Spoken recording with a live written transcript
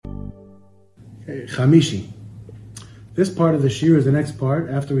Chamishi. This part of the shir is the next part,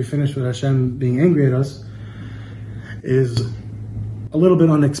 after we finish with Hashem being angry at us, is a little bit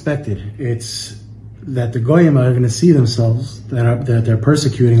unexpected. It's that the Goyim are going to see themselves, that they're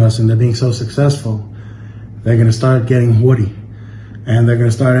persecuting us and they're being so successful. They're going to start getting haughty. And they're going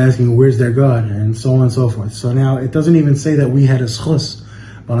to start asking, where's their God? And so on and so forth. So now, it doesn't even say that we had a schus,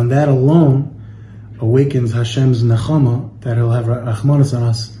 but on that alone, awakens Hashem's nechama, that He'll have rachmanas on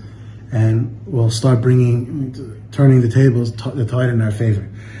us, and we'll start turning the tables, the tide in our favor.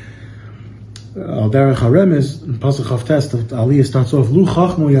 Al derech haremez, in Pasuk Chavtes, the Aliyah starts off, Lu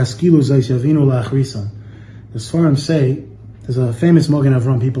chachmo yaskilu zeis yavinu la'achrisan. The Sfarim say, there's a famous Mogen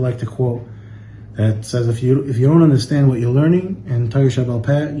Avram people like to quote, that says if you don't understand what you're learning in Torah Shabbal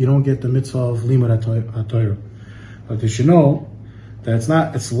Peh, you don't get the mitzvah of Limud HaTorah. But you should know that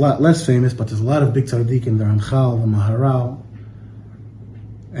it's a lot less famous, but there's a lot of big tzaddikim, the Ramchal, the Maharal,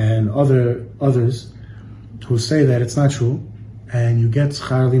 and others who say that it's not true, and you get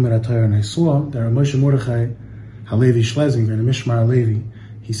Schar Limud HaTorah. And I saw that Moshe Mordechai Halevi Schlesinger, the Mishmar Halevi,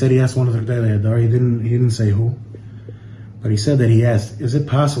 he said he asked one of the Gdei Hadar, he didn't say who, but he said that he asked, is it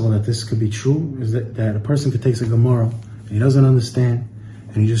possible that this could be true? Is that a person could take a Gemara, and he doesn't understand,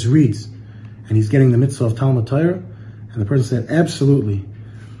 and he just reads, and he's getting the mitzvah of Talmud Torah? And the person said, absolutely.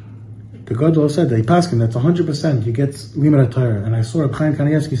 The Gadol said that he paskin, that's 100%, you get Limud HaTorah. And I saw Reb Chaim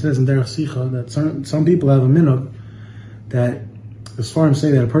Kanievsky says in Derech Sicha that some people have a minhag that the Sfarim say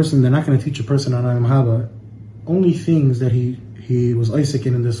that they're not going to teach a person on Adam Haba only things that he was Isaac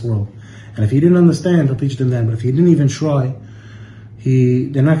in this world. And if he didn't understand, he'll teach them then. But if he didn't even try,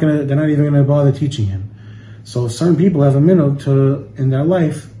 they're not even going to bother teaching him. So certain people have a minhag in their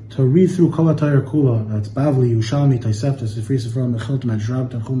life to read through Kol HaTorah Kula. That's Bavli, Yerushalmi, Toseftos, Sifrei Sifra, Mechilta, Madrab,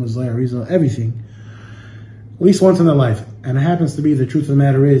 Tanchuma, Zayar, Rizal, everything, at least once in their life. And it happens to be the truth of the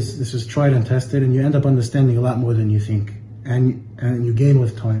matter is, this is tried and tested, and you end up understanding a lot more than you think, and you gain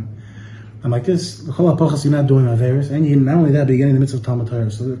with time. And like this, the Chol HaPachas, you're not doing Averis, and not only that, but you're getting the mitzvah of Talmud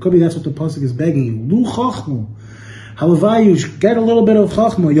Torah. So it could be that's what the pasuk is begging you. Lu chachmu, halavayu, get a little bit of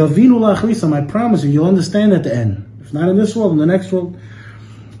chachmu. Yavinu la'achrisam. I promise you'll understand at the end. If not in this world, in the next world.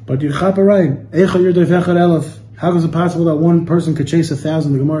 But you're chaparayim. Eicha yirdoy vechad elef. How is it possible that one person could chase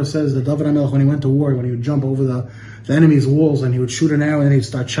 1,000? The Gemara says that David HaMelech, when he went to war, when he would jump over the enemy's walls and he would shoot an arrow and then he'd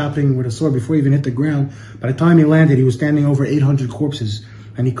start chopping with a sword before he even hit the ground. By the time he landed, he was standing over 800 corpses.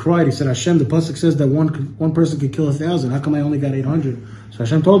 And he cried, he said, Hashem, the pasuk says that one person could kill 1,000. How come I only got 800? So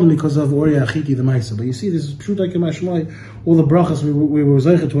Hashem told him because of Oriya Achiti the Maisa. But you see, this is true like in Mashmai, all the brachas we were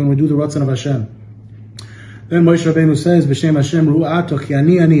zeichet to when we do the Ratzon of Hashem. Then Moshe Rabbeinu says, B'Shem Hashem ru'ato ki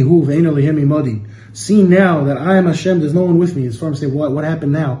ani hu ve'ena lihem imodi. See now that I am Hashem, there's no one with me. As far as say, what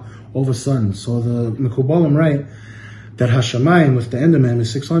happened now? All of a sudden. So the Mekubalim write that Hashemayim with the Enderman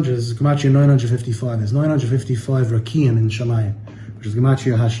is 600, is Gematria 955. There's 955 Rakiyim in Shemayim, which is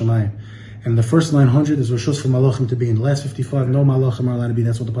Gematria HaShemayim. And the first 900 is Rishus for Malachim to be in. The last 55, no Malachim are allowed to be.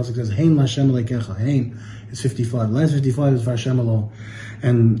 That's what the pasuk says. Hein Lashem Lekecha. Hein is 55. The last 55 is for Hashem alone.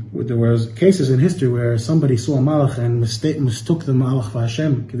 And there was cases in history where somebody saw a Malach and mistook the Malach for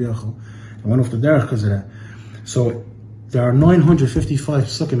Hashem, Kiviyachol, and went off the derech because of that. So there are 955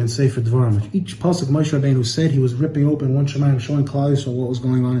 psukim in Sefer Dvarim. Each pasuk Moshe Rabbeinu said he was ripping open one Shemayim, showing Klal Yisrael what was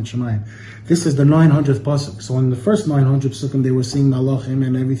going on in Shemayim. This is the 900th pasuk. So in the first 900 psukim, they were seeing Malachim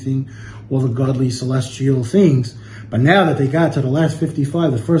and everything, all the godly celestial things. But now that they got to the last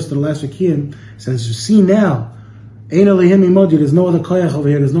 55, the first to the last Rakiyim, says, you see now, Ein Elohim imodi, there's no other koyach over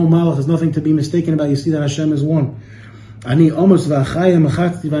here, there's no malach, there's nothing to be mistaken about. You see that Hashem is one. Ani almost v'achaya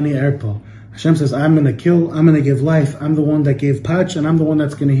mechatzti v'ani erpo. Hashem says, I'm going to kill, I'm going to give life, I'm the one that gave patch, and I'm the one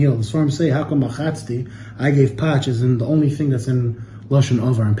that's going to heal. The Sfarim say, how come mechatzti, I gave patch, is in the only thing that's in Lashon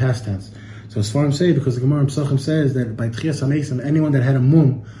Over, in past tense. So Sfarim say, because the Gemara in Pesachim says that by Tchias HaMesim, anyone that had a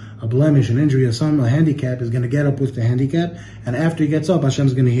mum, a blemish, an injury, a handicap, is going to get up with the handicap, and after he gets up,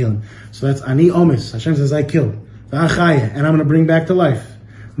 Hashem's going to heal him. So that's Ani Omis. Hashem says, I killed. And I'm going to bring back to life.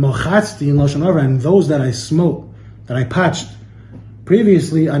 Mochatzti in Lashon Hara, and those that I smote, that I patched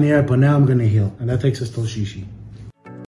previously, Ani Erpa, now I'm going to heal. And that takes us till Shishi.